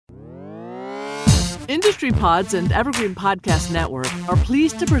Industry Pods and Evergreen Podcast Network are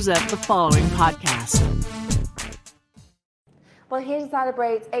pleased to present the following podcast. Well, here to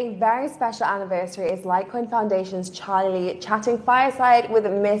celebrate a very special anniversary is Litecoin Foundation's Charlie Lee chatting fireside with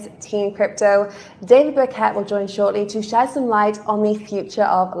Miss Teen Crypto. David Burkett will join shortly to shed some light on the future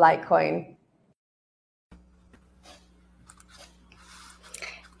of Litecoin.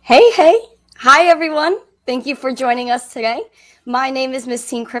 Hey. Hi, everyone. Thank you for joining us today. My name is Miss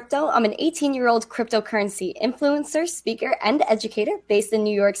Teen Crypto. I'm an 18-year-old cryptocurrency influencer, speaker, and educator based in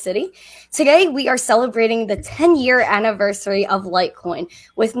New York City. Today, we are celebrating the 10-year anniversary of Litecoin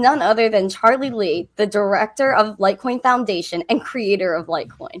with none other than Charlie Lee, the director of Litecoin Foundation and creator of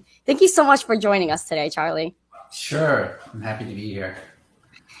Litecoin. Thank you so much for joining us today, Charlie. Sure. I'm happy to be here.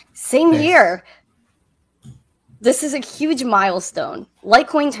 Same here. This is a huge milestone,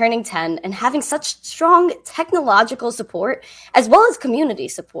 Litecoin turning 10 and having such strong technological support as well as community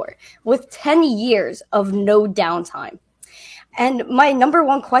support with 10 years of no downtime. And my number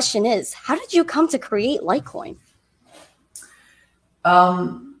one question is, how did you come to create Litecoin?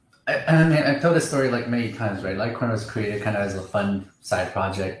 I've told this story like many times, right? Litecoin was created kind of as a fun side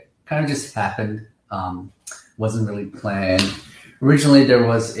project, kind of just happened, wasn't really planned. Originally, there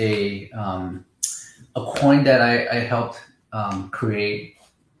was a coin that I helped create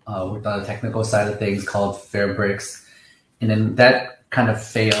with on the technical side of things called Fairbricks. And then that kind of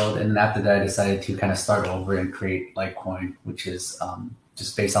failed. And after that, I decided to kind of start over and create Litecoin, which is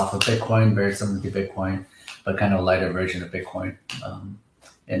just based off of Bitcoin, very similar to Bitcoin, but kind of a lighter version of Bitcoin.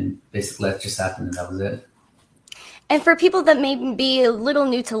 And basically that just happened and that was it. And for people that may be a little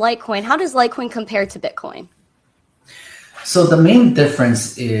new to Litecoin, how does Litecoin compare to Bitcoin? So the main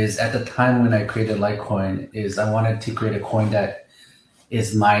difference is at the time when I created Litecoin is I wanted to create a coin that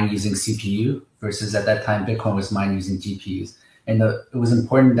is mined using CPU versus at that time Bitcoin was mined using GPUs. And it was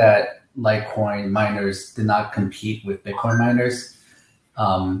important that Litecoin miners did not compete with Bitcoin miners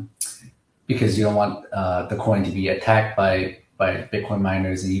because you don't want the coin to be attacked by Bitcoin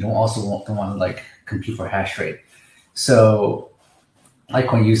miners, and you don't want to like compete for hash rate. So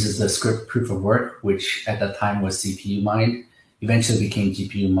Litecoin uses the script proof of work, which at that time was CPU mined, eventually became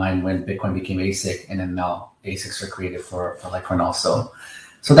GPU mined when Bitcoin became ASIC, and then now ASICs are created for Litecoin also.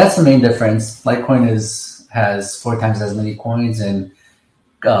 So that's the main difference. Litecoin has 4 times as many coins, and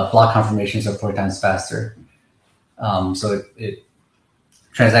block confirmations are 4 times faster. So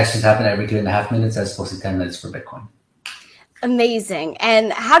transactions happen every 2.5 minutes as opposed to 10 minutes for Bitcoin. Amazing.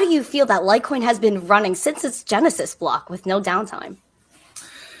 And how do you feel that Litecoin has been running since its Genesis block with no downtime?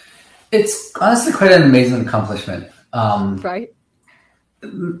 It's honestly quite an amazing accomplishment. Right.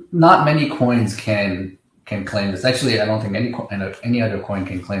 Not many coins can claim this. Actually, I don't think any other coin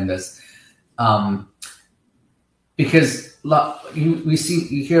can claim this, because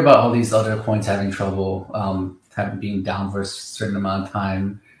you hear about all these other coins having trouble, being down for a certain amount of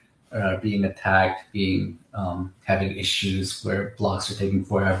time, being attacked, having issues where blocks are taking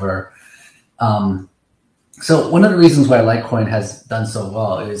forever. So one of the reasons why Litecoin has done so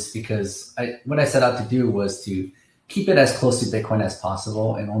well is because what I set out to do was to keep it as close to Bitcoin as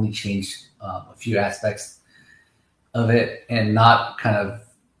possible and only change a few aspects of it and not kind of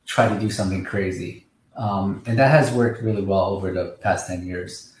try to do something crazy. And that has worked really well over the past 10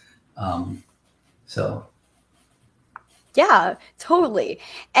 years. Yeah, totally.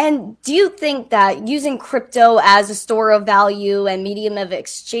 And do you think that using crypto as a store of value and medium of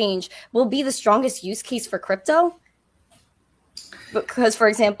exchange will be the strongest use case for crypto? Because, for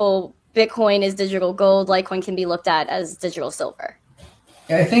example, Bitcoin is digital gold, Litecoin can be looked at as digital silver.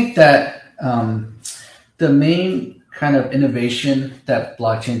 Yeah, I think that the main kind of innovation that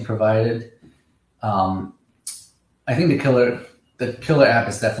blockchain provided, I think the killer app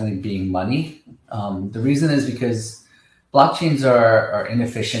is definitely being money. The reason is because blockchains are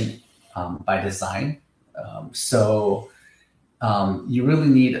inefficient by design. So you really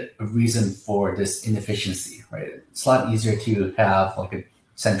need a reason for this inefficiency, right? It's a lot easier to have like a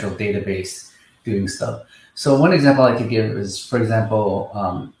central database doing stuff. So one example I like to give is, for example,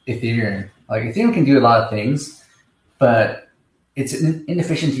 Ethereum. Like Ethereum can do a lot of things, but it's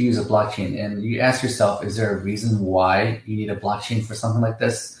inefficient to use a blockchain. And you ask yourself, is there a reason why you need a blockchain for something like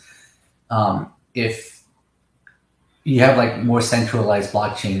this? If you have like more centralized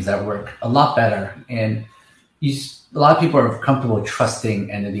blockchains that work a lot better, and a lot of people are comfortable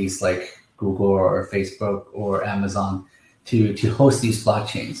trusting entities like Google or Facebook or Amazon to host these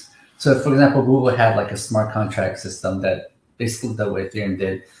blockchains. So for example, Google had like a smart contract system that basically did what Ethereum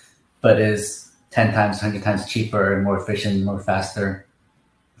did, but is 10 times, 100 times cheaper and more efficient, more faster.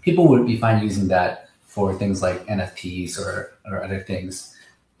 People would be fine using that for things like NFTs or other things.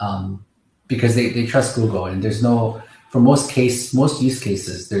 because they trust Google, and there's no, for most use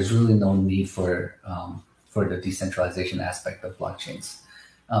cases, there's really no need for the decentralization aspect of blockchains.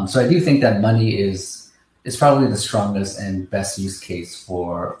 So I do think that money is probably the strongest and best use case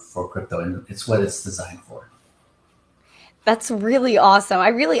for crypto, and it's what it's designed for. That's really awesome. I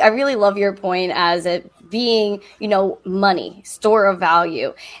really love your point as it being, money, store of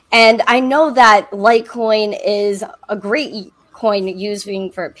value. And I know that Litecoin is a great coin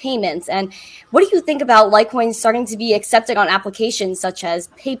using for payments. And what do you think about Litecoin starting to be accepted on applications such as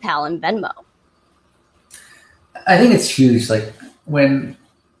PayPal and Venmo? I think it's huge. Like when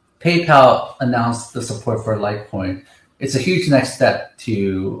PayPal announced the support for Litecoin, it's a huge next step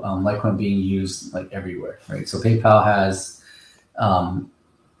to Litecoin being used like everywhere, right? So PayPal has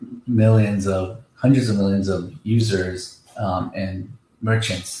hundreds of millions of users and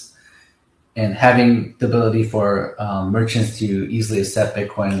merchants, and having the ability for merchants to easily accept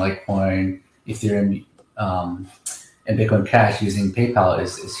Bitcoin, Litecoin, Ethereum, and Bitcoin Cash using PayPal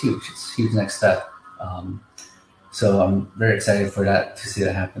is huge. It's a huge next step. So I'm very excited for that, to see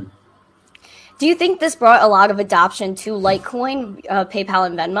that happen. Do you think this brought a lot of adoption to Litecoin, PayPal,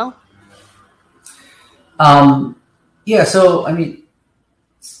 and Venmo? Yeah, so I mean,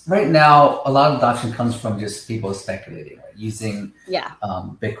 right now, a lot of adoption comes from just people speculating, right? Using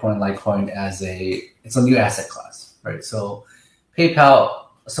Bitcoin, Litecoin it's a new asset class, right? So PayPal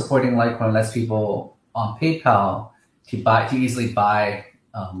supporting Litecoin lets people on PayPal to easily buy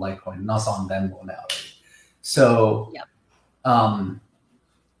Litecoin, and also on Venmo now, right? So I'm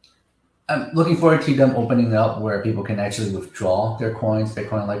looking forward to them opening up where people can actually withdraw their coins,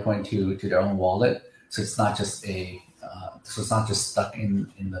 Bitcoin and Litecoin, to their own wallet. So it's not just stuck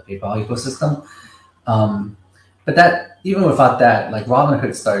in the PayPal ecosystem. But that, even without that, like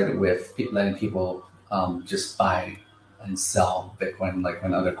Robinhood started with letting people just buy and sell Bitcoin, Litecoin,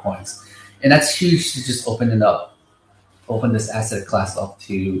 and other coins, and that's huge to just open this asset class up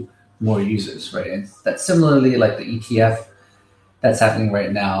to more users, right? And that's similarly like the ETF that's happening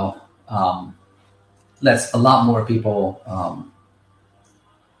right now. Lets a lot more people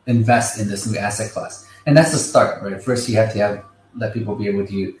invest in this new asset class, and that's the start, right? First, you have to let people be able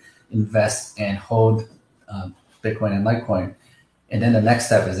to invest and hold Bitcoin and Litecoin, and then the next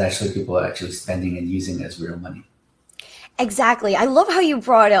step is actually people actually spending and using it as real money. Exactly. I love how you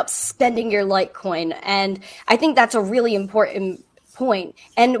brought up spending your Litecoin, and I think that's a really important point.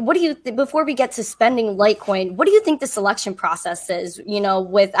 And what do you before we get to spending Litecoin, what do you think the selection process is,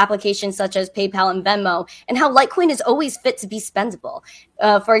 with applications such as PayPal and Venmo, and how Litecoin is always fit to be spendable?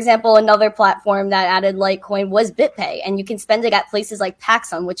 For example, another platform that added Litecoin was BitPay, and you can spend it at places like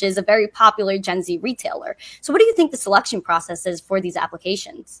Paxson, which is a very popular Gen Z retailer. So what do you think the selection process is for these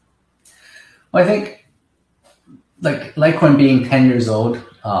applications? Well, I think like Litecoin being 10 years old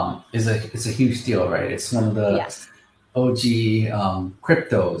is a huge deal, right? It's one of the OG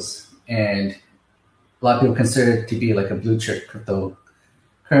cryptos, and a lot of people consider it to be like a blue chip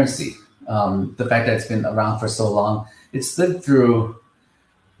cryptocurrency. The fact that it's been around for so long, it's lived through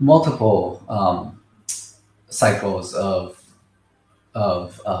multiple cycles of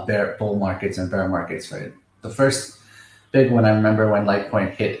bull markets and bear markets, right? The first big one, I remember when Litecoin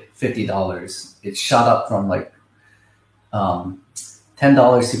hit $50, it shot up from like $10 to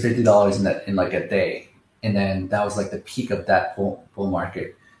 $50 in like a day. And then that was like the peak of that bull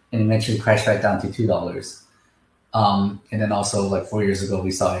market, and eventually crashed back down to $2. And then also like 4 years ago, we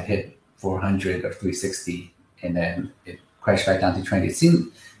saw it hit 400 or 360, and then it crashed back down to 20.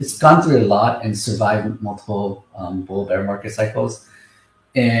 It's gone through a lot and survived multiple bull bear market cycles.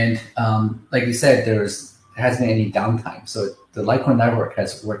 And like you said, there hasn't been any downtime. So the Litecoin network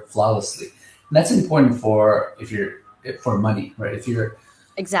has worked flawlessly, and that's important for money, right? If you're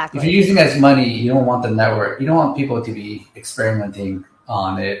using it as money, you don't want the network. You don't want people to be experimenting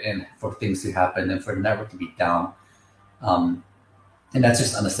on it and for things to happen and for the network to be down. And that's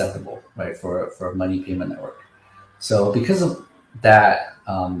just unacceptable, right, for a money payment network. So because of that,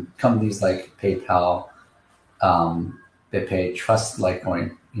 companies like PayPal, BitPay trust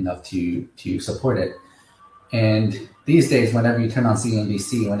Litecoin enough to support it. And these days, whenever you turn on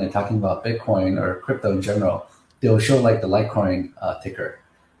CNBC, when they're talking about Bitcoin or crypto in general, they'll show like the Litecoin ticker,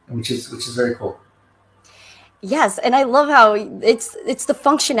 which is very cool. Yes, and I love how it's the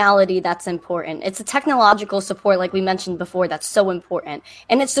functionality that's important. It's the technological support, like we mentioned before, that's so important.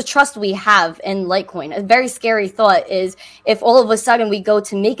 And it's the trust we have in Litecoin. A very scary thought is if all of a sudden we go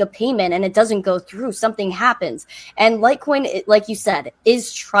to make a payment and it doesn't go through, something happens. And Litecoin, like you said,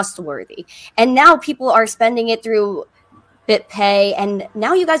 is trustworthy. And now people are spending it through BitPay, and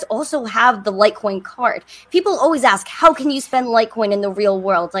now you guys also have the Litecoin card. People always ask, how can you spend Litecoin in the real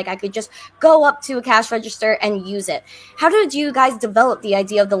world? Like, I could just go up to a cash register and use it. How did you guys develop the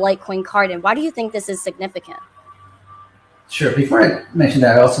idea of the Litecoin card, and why do you think this is significant? Sure. Before I mention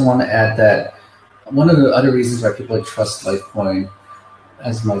that, I also want to add that one of the other reasons why people trust Litecoin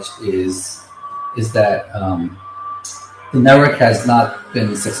as much is that the network has not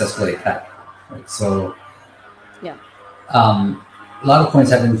been successfully attacked, right? So, yeah. A lot of coins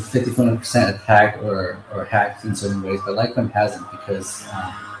have been 50% attacked or hacked in certain ways, but Litecoin hasn't because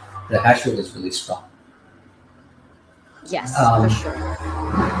the hash rate is really strong. Yes, for sure.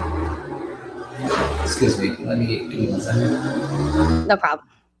 Excuse me. Give me 1 second. No problem.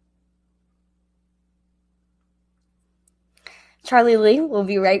 Charlie Lee, we'll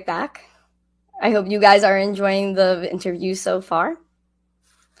be right back. I hope you guys are enjoying the interview so far.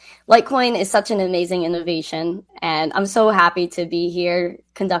 Litecoin is such an amazing innovation, and I'm so happy to be here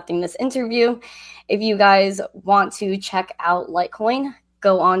conducting this interview. If you guys want to check out Litecoin,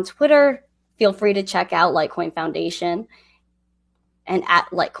 go on Twitter. Feel free to check out Litecoin Foundation and at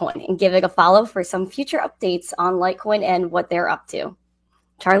Litecoin and give it a follow for some future updates on Litecoin and what they're up to.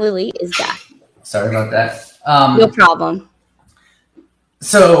 Charlie Lee is back. Sorry about that. No problem.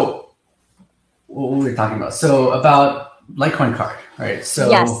 So what were we talking about? So about Litecoin card, right?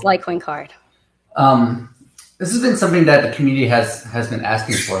 So yes, Litecoin card. This has been something that the community has been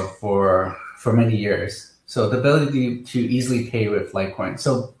asking for many years. So the ability to easily pay with Litecoin.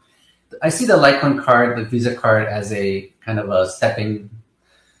 So I see the Litecoin card, the Visa card, as a kind of a stepping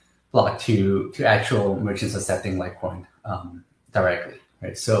block to actual merchants accepting Litecoin directly,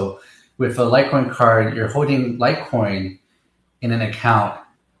 right? So with a Litecoin card, you're holding Litecoin in an account.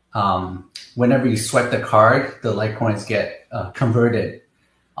 Whenever you swipe the card, the Litecoins get converted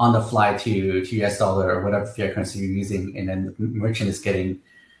on the fly to US dollar or whatever fiat currency you're using, and then the merchant is getting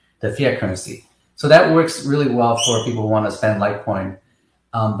the fiat currency. So that works really well for people who want to spend Litecoin.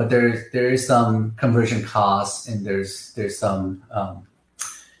 But there is some conversion costs, and there's some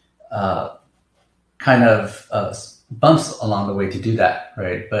kind of bumps along the way to do that,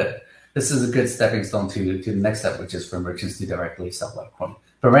 right? But this is a good stepping stone to the next step, which is for merchants to directly sell Litecoin.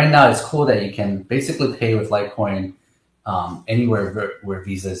 But right now, it's cool that you can basically pay with Litecoin anywhere where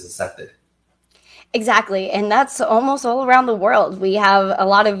Visa is accepted. Exactly. And that's almost all around the world. We have a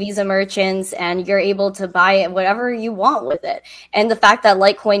lot of Visa merchants, and you're able to buy whatever you want with it. And the fact that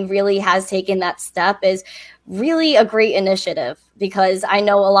Litecoin really has taken that step is really a great initiative, because I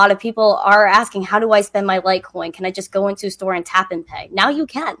know a lot of people are asking, how do I spend my Litecoin? Can I just go into a store and tap and pay? Now you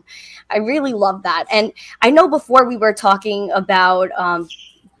can. I really love that. And I know before we were talking about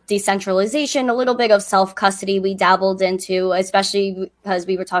decentralization, a little bit of self-custody we dabbled into, especially because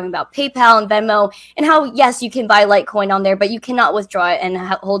we were talking about PayPal and Venmo, and how, yes, you can buy Litecoin on there, but you cannot withdraw it and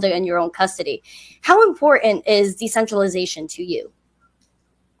hold it in your own custody. How important is decentralization to you?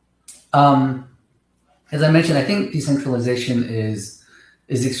 As I mentioned, I think decentralization is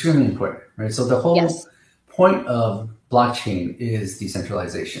extremely important, right? So the whole point of blockchain is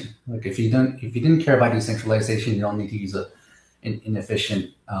decentralization. Like if you didn't care about decentralization, you don't need to use an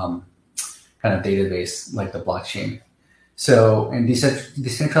inefficient kind of database like the blockchain. So, and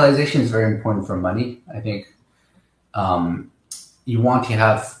decentralization is very important for money. I think you want to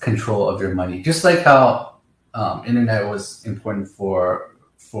have control of your money, just like how internet was important for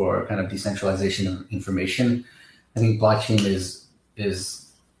kind of decentralization of information. I think blockchain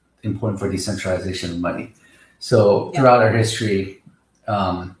is important for decentralization of money. So throughout our history,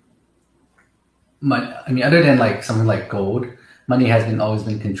 other than like something like gold, money has always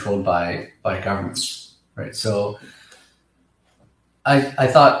been controlled by governments, right? So I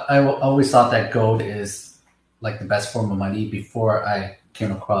always thought that gold is like the best form of money before I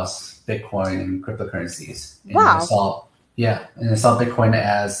came across Bitcoin and cryptocurrencies. And wow. I saw Bitcoin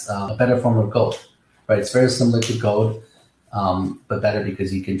as a better form of gold, right? It's very similar to gold, but better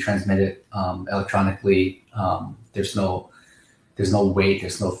because you can transmit it electronically. There's no weight,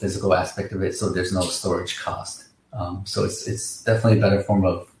 there's no physical aspect of it, so there's no storage cost. So it's definitely a better form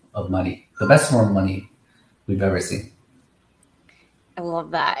of money, the best form of money we've ever seen. I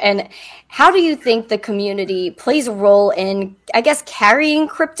love that. And how do you think the community plays a role in, I guess, carrying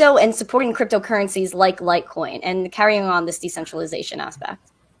crypto and supporting cryptocurrencies like Litecoin and carrying on this decentralization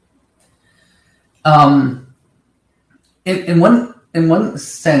aspect? In one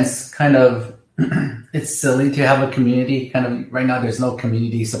sense, kind of, it's silly to have a community. Kind of right now, there's no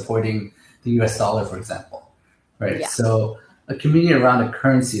community supporting the US dollar, for example, right? Yeah. So a community around a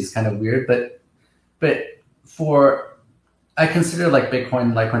currency is kind of weird, but I consider like Bitcoin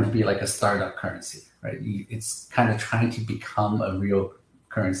and Litecoin to be like a startup currency, right? It's kind of trying to become a real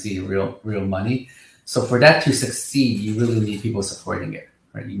currency, real money. So for that to succeed, you really need people supporting it,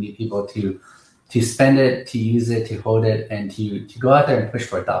 right? You need people to spend it, to use it, to hold it, and to go out there and push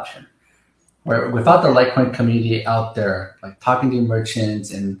for adoption. Where without the Litecoin community out there, like talking to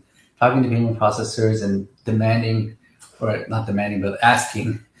merchants and talking to payment processors and demanding, or not demanding, but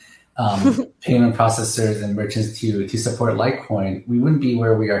asking payment processors and merchants to support Litecoin, we wouldn't be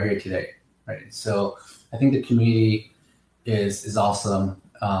where we are here today, right? So I think the community is awesome,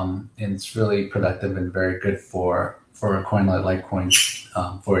 and it's really productive and very good for a coin like Litecoin,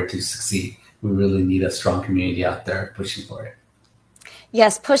 for it to succeed. We really need a strong community out there pushing for it.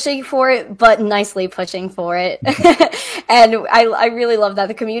 Yes, pushing for it, but nicely pushing for it. And I really love that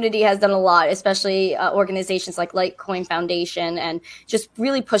the community has done a lot, especially organizations like Litecoin Foundation, and just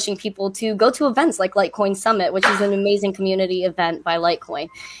really pushing people to go to events like Litecoin Summit, which is an amazing community event by Litecoin.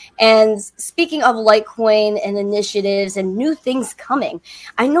 And speaking of Litecoin and initiatives and new things coming,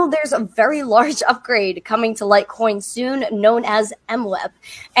 I know there's a very large upgrade coming to Litecoin soon, known as MWeb.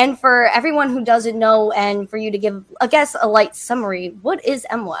 And for everyone who doesn't know, and for you to give, I guess, a light summary, what is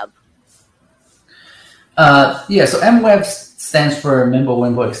MWeb? So MWeb stands for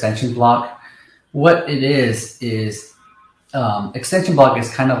Mimblewimble Extension Block. What it is extension block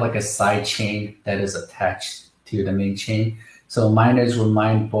is kind of like a side chain that is attached to the main chain. So miners will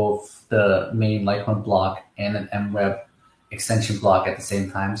mine both the main Litecoin block and an MWeb extension block at the same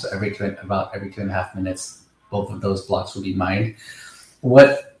time. So about every 2.5 minutes, both of those blocks will be mined.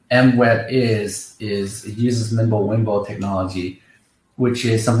 What MWeb is it uses Mimblewimble technology, which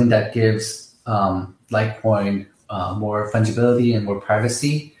is something that gives Litecoin more fungibility and more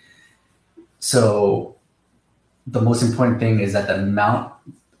privacy. So the most important thing is that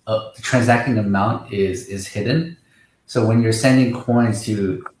the transacting amount is hidden. So when you're sending coins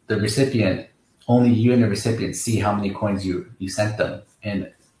to the recipient, only you and the recipient see how many coins you sent them, and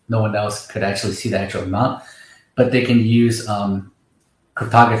no one else could actually see the actual amount. But they can use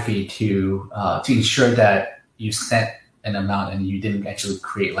cryptography to ensure that you sent an amount and you didn't actually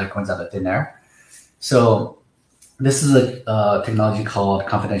create Litecoins out of thin air. So this is a technology called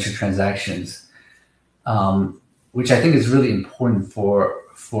confidential transactions, which I think is really important for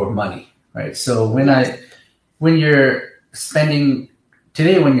money, right? So when you're spending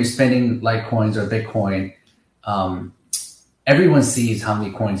Litecoins or Bitcoin, everyone sees how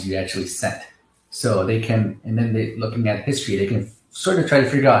many coins you actually sent. So they can, and then looking at history, they can sort of try to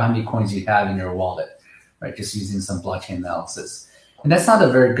figure out how many coins you have in your wallet, right? Just using some blockchain analysis. And that's not a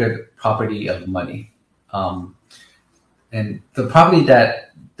very good property of money. And the property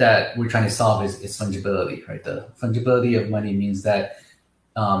that we're trying to solve is fungibility, right? The fungibility of money means that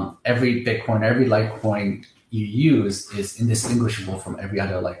every Bitcoin, every Litecoin you use is indistinguishable from every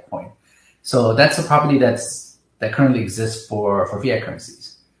other Litecoin. So that's a property that currently exists for fiat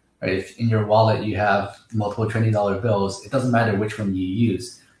currencies, right? If in your wallet you have multiple $20 bills, it doesn't matter which one you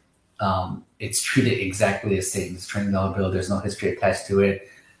use. It's treated exactly the same. It's a $20 bill. There's no history attached to it.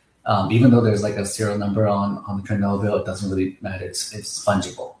 Even though there's like a serial number on the $20 bill, it doesn't really matter. It's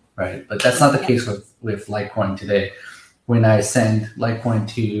fungible, right? But that's not the case with Litecoin today. When I send Litecoin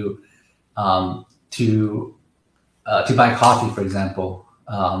to buy coffee, for example,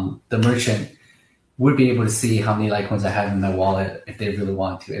 the merchant would be able to see how many Litecoins I have in my wallet if they really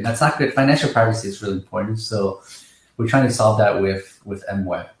want to. And that's not good. Financial privacy is really important. So we're trying to solve that with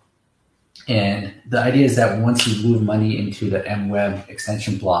MWeb. And the idea is that once you move money into the MWeb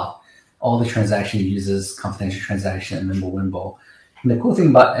extension block, all the transaction uses confidential transaction and Mimblewimble. And the cool thing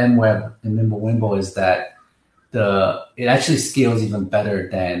about MWeb and Mimblewimble is that it actually scales even better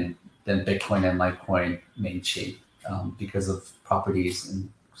than Bitcoin and Litecoin main chain because of properties and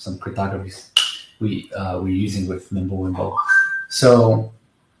some cryptographies we're using with Mimblewimble. So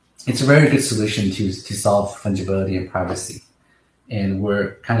it's a very good solution to solve fungibility and privacy. And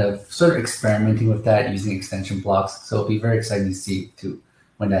we're kind of sort of experimenting with that using extension blocks. So it'll be very exciting to see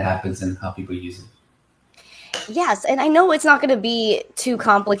when that happens and how people use it. Yes, and I know it's not going to be too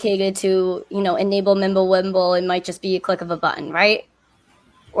complicated to, enable Mimblewimble. It might just be a click of a button, right?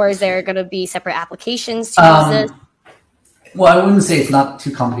 Or is there going to be separate applications to use this? Well, I wouldn't say it's not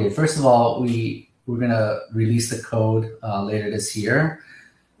too complicated. First of all, we're going to release the code later this year.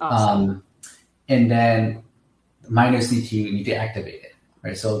 Awesome. And then miners need to activate it,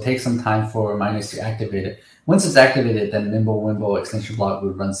 right? So it'll take some time for miners to activate it. Once it's activated, then Mimblewimble extension block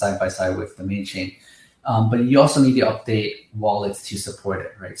would run side by side with the main chain. But you also need to update wallets to support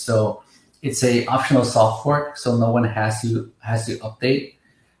it, right? So it's a optional soft fork, so no one has to update.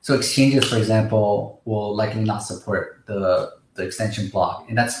 So exchanges, for example, will likely not support the extension block,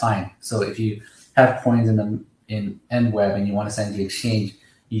 and that's fine. So if you have coins in MWeb and you want to send to exchange,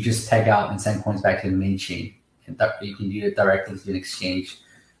 you just peg out and send coins back to the main chain. And you can do it directly to an exchange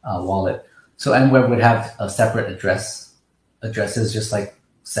wallet. So MWeb would have a separate addresses just like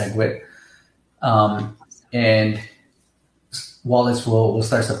SegWit. And wallets will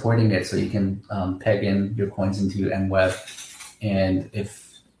start supporting it, so you can peg in your coins into MWeb. And if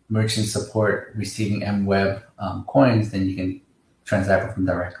merchants support receiving MWeb coins, then you can transact with them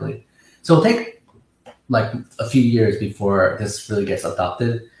directly. So it'll take like a few years before this really gets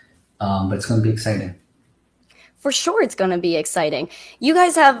adopted, but it's going to be exciting. For sure, it's going to be exciting. You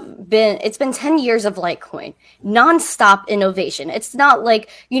guys it's been 10 years of Litecoin, nonstop innovation. It's not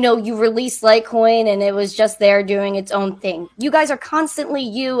like, you released Litecoin and it was just there doing its own thing. You guys are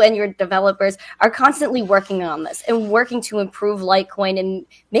you and your developers are constantly working on this and working to improve Litecoin and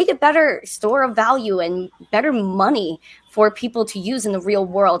make it better store of value and better money for people to use in the real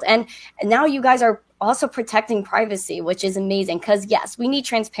world. And now you guys are also protecting privacy, which is amazing because yes, we need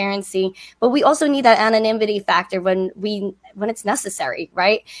transparency, but we also need that anonymity factor when it's necessary,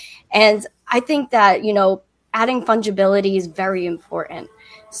 right? And I think that, adding fungibility is very important.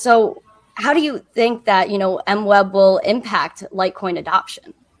 So how do you think that, MWeb will impact Litecoin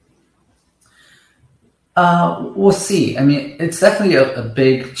adoption? We'll see. I mean, it's definitely a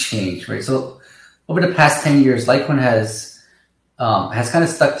big change, right? So over the past 10 years, Litecoin has kind of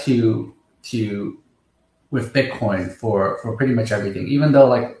stuck to with Bitcoin for pretty much everything. Even though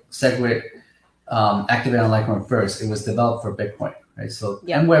like SegWit activated on Litecoin first, it was developed for Bitcoin, right? So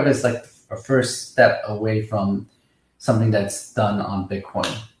MWeb is like a first step away from something that's done on Bitcoin.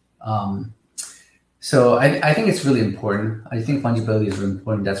 So I think it's really important. I think fungibility is really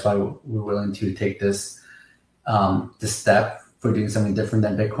important. That's why we're willing to take this step for doing something different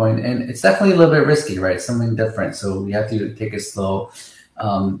than Bitcoin. And it's definitely a little bit risky, right? Something different. So we have to take it slow.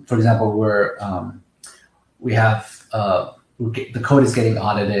 For example, the code is getting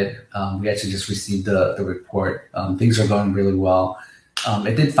audited. We actually just received the report. Things are going really well.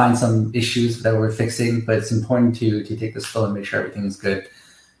 It did find some issues that we're fixing, but it's important to take this slow and make sure everything is good.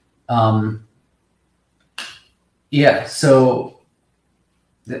 So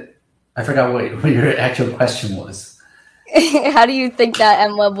I forgot what your actual question was. How do you think that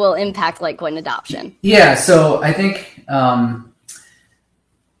MWeb will impact Litecoin adoption? Yeah, so I think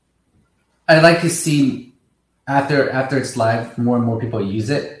I'd like to see after it's live, more and more people use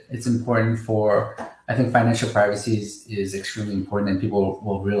it. It's important I think financial privacy is extremely important, and people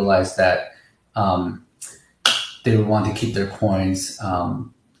will realize that they would want to keep their coins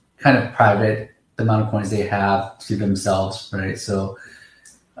kind of private, the amount of coins they have to themselves, right? So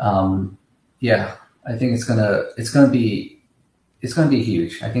I think it's gonna be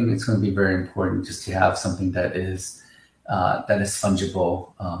huge. I think it's gonna be very important just to have something that is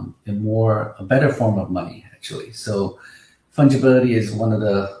fungible, and a better form of money, actually. So fungibility is one of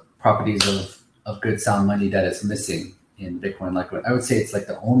the properties of good sound money that is missing in Bitcoin. Litecoin, I would say it's like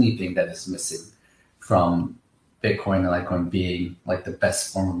the only thing that is missing from Bitcoin and Litecoin being like the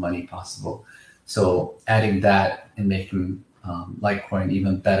best form of money possible. So adding that and making Litecoin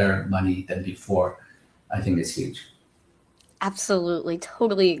even better money than before, I think is huge. Absolutely.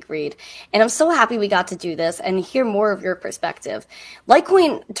 Totally agreed. And I'm so happy we got to do this and hear more of your perspective.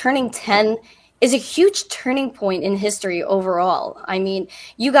 Litecoin turning 10 is a huge turning point in history overall. I mean,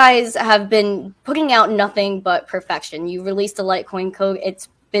 you guys have been putting out nothing but perfection. You released a Litecoin code. It's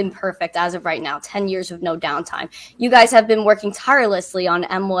been perfect as of right now, 10 years of no downtime. You guys have been working tirelessly on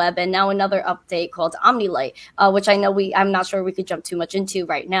MWeb and now another update called OmniLite, which I know I'm not sure we could jump too much into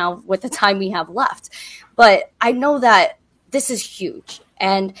right now with the time we have left. But I know that this is huge.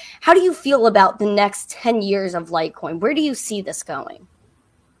 And how do you feel about the next 10 years of Litecoin? Where do you see this going?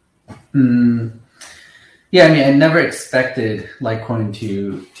 Yeah, I mean, I never expected Litecoin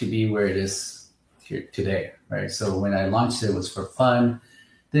to be where it is here today, right? So when I launched it was for fun.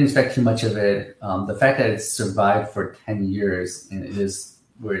 Didn't expect too much of it. The fact that it's survived for 10 years and it is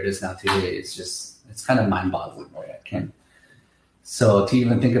where it is now today, it's kind of mind-boggling, right? So to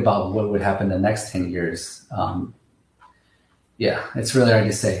even think about what would happen the next 10 years, it's really hard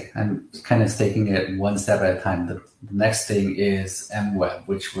to say. I'm kind of taking it one step at a time. The next thing is MWeb,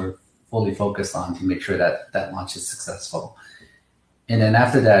 which we're fully focused on to make sure that launch is successful. And then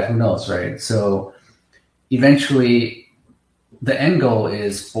after that, who knows, right? So eventually, the end goal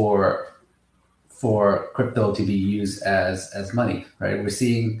is for crypto to be used as money, right? We're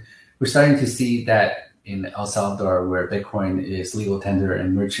starting to see that in El Salvador, where Bitcoin is legal tender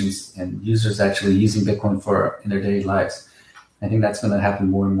and merchants and users actually using Bitcoin in their daily lives. I think that's going to happen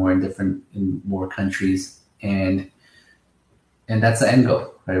more and more in more countries, and that's the end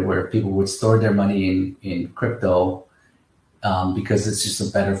goal, right? Where people would store their money in crypto because it's just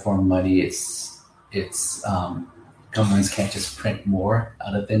a better form of money. It's governments can't just print more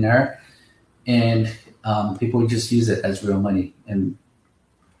out of thin air, and people just use it as real money. And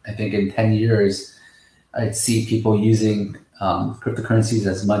I think in 10 years, I'd see people using cryptocurrencies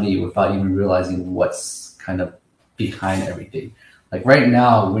as money without even realizing what's kind of behind everything. Like right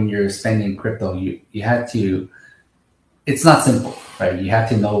now, when you're spending crypto, you have to, it's not simple, right? You have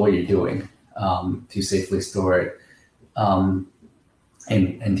to know what you're doing to safely store it and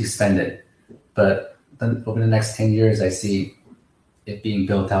to spend it. But then over the next 10 years, I see it being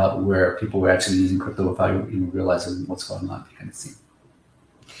built out where people were actually using crypto without even realizing what's going on behind the scene.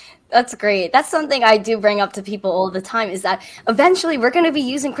 That's great. That's something I do bring up to people all the time, is that eventually we're going to be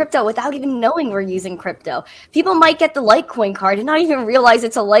using crypto without even knowing we're using crypto. People might get the Litecoin card and not even realize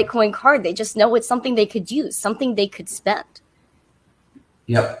it's a Litecoin card. They just know it's something they could use, something they could spend.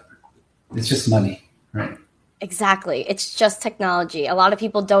 Yep. It's just money, right? Exactly. It's just technology. A lot of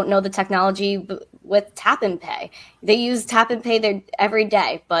people don't know the technology with tap and pay. They use tap and pay there every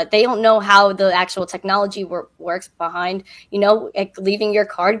day, but they don't know how the actual technology works behind, like leaving your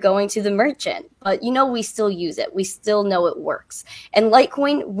card, going to the merchant. But, we still use it. We still know it works. And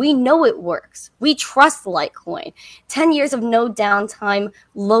Litecoin, we know it works. We trust Litecoin. 10 years of no downtime,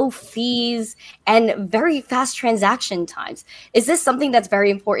 low fees, and very fast transaction times. Is this something that's very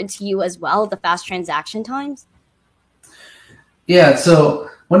important to you as well, the fast transaction times? Yeah, so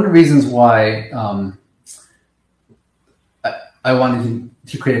one of the reasons why I wanted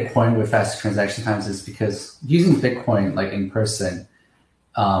to create a coin with fast transaction times is because using Bitcoin like in person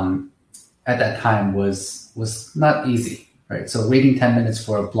at that time was not easy, right? So waiting 10 minutes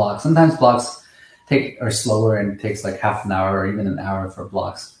for a block. Sometimes blocks are slower and it takes like half an hour or even an hour for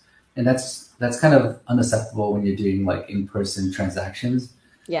blocks, and that's kind of unacceptable when you're doing like in-person transactions.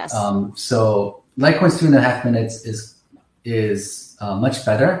 Yes. So Litecoin's 2.5 minutes is much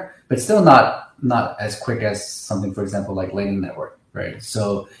better, but still not as quick as something, for example, like Lightning Network, right?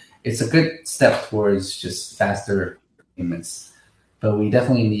 So it's a good step towards just faster payments, but we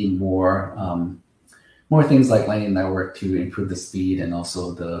definitely need more things like Lightning Network to improve the speed and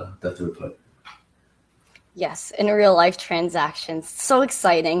also the throughput. Yes, in real life transactions. So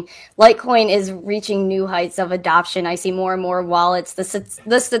exciting. Litecoin is reaching new heights of adoption. I see more and more wallets.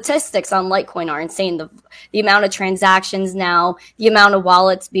 The statistics on Litecoin are insane. The amount of transactions now, the amount of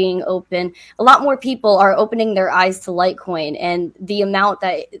wallets being open. A lot more people are opening their eyes to Litecoin, and the amount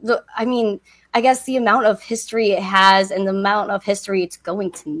I guess the amount of history it has and the amount of history it's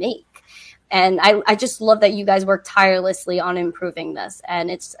going to make. And I just love that you guys work tirelessly on improving this. And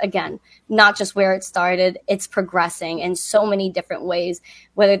it's, again, not just where it started, it's progressing in so many different ways,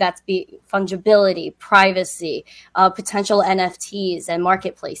 whether that's be fungibility, privacy, potential NFTs and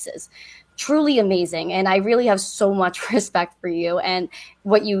marketplaces. Truly amazing. And I really have so much respect for you and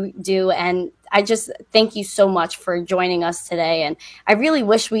what you do. And I just thank you so much for joining us today. And I really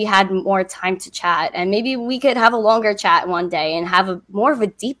wish we had more time to chat, and maybe we could have a longer chat one day and have more of a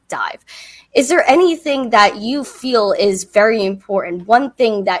deep dive. Is there anything that you feel is very important? One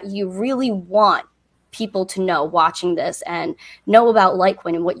thing that you really want people to know watching this and know about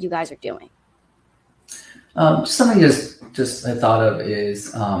Litecoin and what you guys are doing? Something just I thought of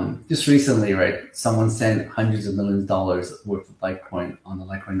is just recently, right? Someone sent hundreds of millions of dollars worth of Litecoin on the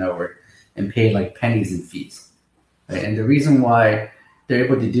Litecoin network and paid like pennies in fees, right? And the reason why they're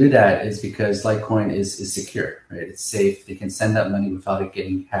able to do that is because Litecoin is secure, right? It's safe. They can send that money without it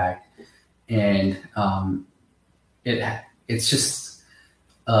getting hacked, and it's just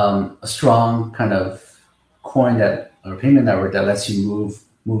a strong kind of coin or payment network that lets you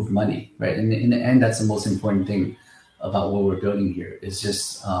move money, right? And in the end, that's the most important thing about what we're building here, is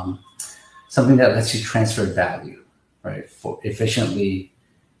just something that lets you transfer value, right, for efficiently,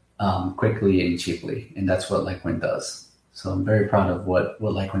 quickly and cheaply, and that's what Litecoin does. So I'm very proud of what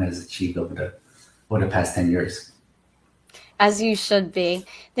Litecoin has achieved over the past 10 years. As you should be.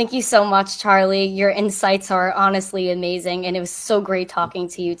 Thank you so much, Charlie. Your insights are honestly amazing, and it was so great talking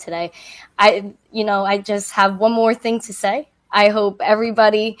to you today. I just have one more thing to say. I hope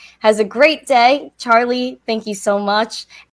everybody has a great day. Charlie, thank you so much.